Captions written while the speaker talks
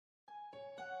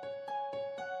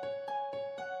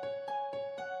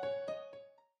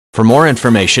For more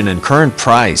information and current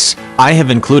price, I have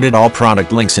included all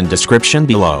product links in description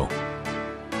below.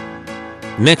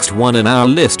 Next one in our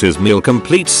list is Miele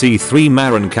Complete C3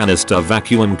 Marin Canister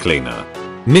Vacuum Cleaner.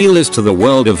 Miele is to the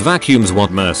world of vacuums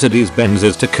what Mercedes-Benz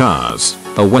is to cars,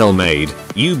 a well-made,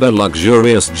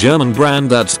 uber-luxurious German brand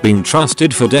that's been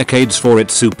trusted for decades for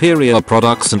its superior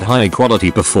products and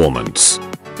high-quality performance.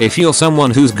 If you're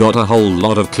someone who's got a whole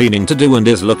lot of cleaning to do and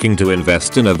is looking to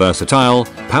invest in a versatile,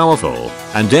 powerful,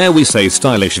 and dare we say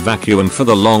stylish vacuum for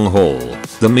the long haul,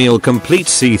 the Miele Complete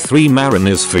C3 Marin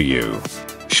is for you.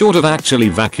 Short of actually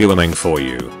vacuuming for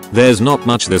you, there's not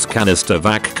much this canister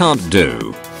vac can't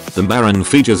do. The Marin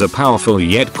features a powerful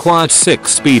yet quiet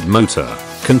 6-speed motor,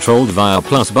 controlled via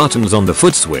plus buttons on the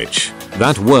foot switch,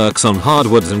 that works on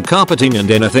hardwoods and carpeting and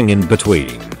anything in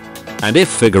between. And if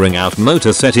figuring out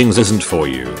motor settings isn't for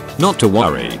you, not to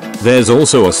worry, there's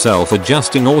also a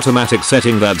self-adjusting automatic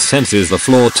setting that senses the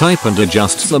floor type and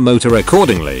adjusts the motor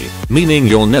accordingly, meaning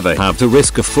you'll never have to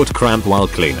risk a foot cramp while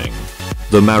cleaning.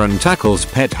 The Marin tackles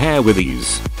pet hair with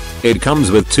ease. It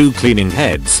comes with 2 cleaning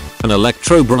heads, an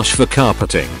electro brush for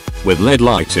carpeting, with LED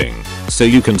lighting, so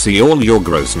you can see all your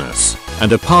grossness,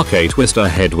 and a parquet twister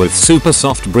head with super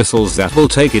soft bristles that will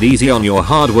take it easy on your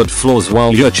hardwood floors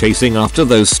while you're chasing after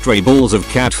those stray balls of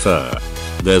cat fur.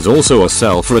 There's also a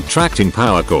self-retracting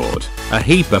power cord, a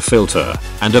HEPA filter,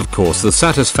 and of course the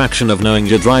satisfaction of knowing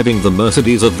you're driving the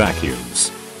Mercedes of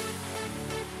vacuums.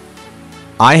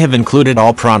 I have included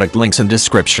all product links in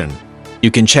description. You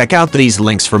can check out these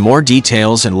links for more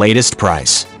details and latest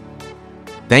price.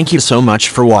 Thank you so much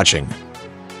for watching.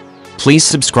 Please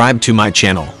subscribe to my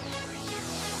channel.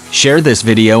 Share this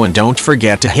video and don't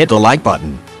forget to hit the like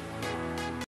button.